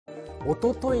お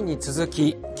とといに続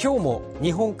き今日も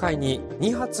日本海に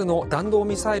2発の弾道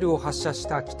ミサイルを発射し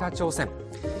た北朝鮮。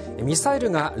ミサイル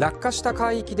が落下した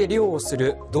海域で漁をす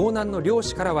る道南の漁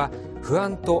師からは不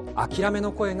安と諦め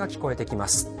の声が聞こえてきま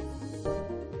す。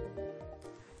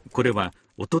これは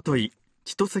おととい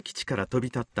千歳基地から飛び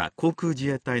立った航空自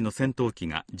衛隊の戦闘機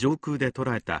が上空で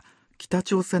捉えた北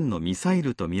朝鮮のミサイ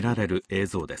ルとみられる映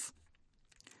像です。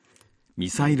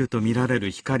ミサイルとみられる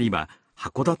光は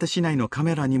函館市内のカ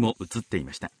メラにも映ってい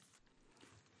ました。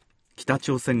北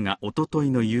朝鮮がおととい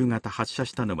の夕方発射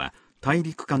したのは大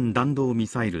陸間弾道ミ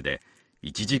サイルで、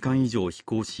1時間以上飛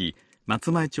行し、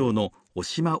松前町の渡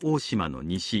島大島の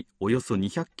西およそ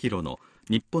200キロの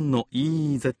日本の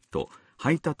EEZ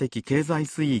排他的経済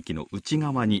水域の内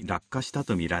側に落下した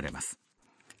とみられます。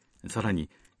さらに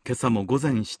今朝も午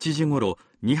前7時ごろ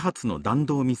2発の弾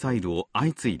道ミサイルを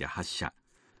相次いで発射。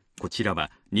こちらは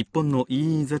日本の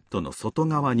EEZ の外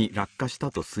側に落下し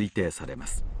たと推定されま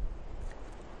す。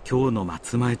今日の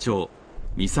松前町、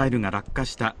ミサイルが落下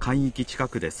した海域近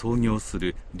くで操業す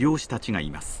る漁師たちが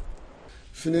います。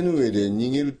船の上で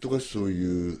逃げるとかそう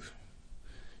いう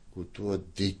ことは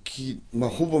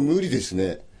ほぼ無理です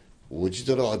ね。落ち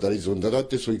たら当たり損だなっ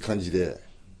てそういう感じで、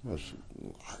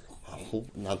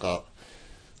なんか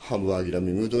半分諦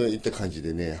めムードいった感じ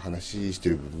でね、話して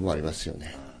る部分もありますよ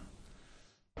ね。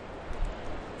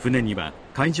船には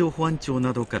海上保安庁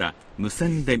などから無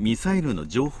線でミサイルの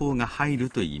情報が入る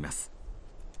といいます。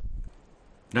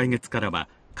来月からは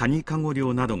カニカゴ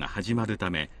漁などが始まるた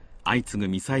め、相次ぐ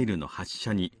ミサイルの発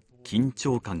射に緊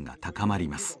張感が高まり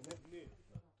ます。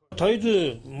絶え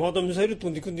ずまだミサイル飛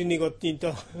んでくんでねえかって言っ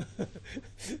た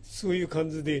そういう感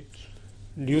じで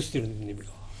利用してるんでね。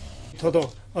ただ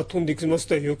飛んできまし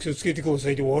たよ、気をつけてくだ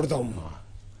さいで終わるだもん。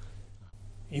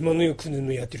今の国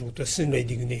のやってることは信頼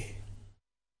できねえ。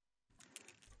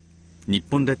日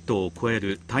本列島を越え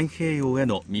る太平洋へ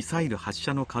のミサイル発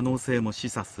射の可能性も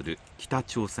示唆する北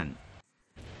朝鮮。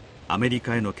アメリ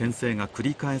カへの牽制が繰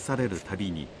り返されるた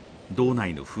びに道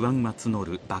内の不安は募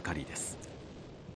るばかりです。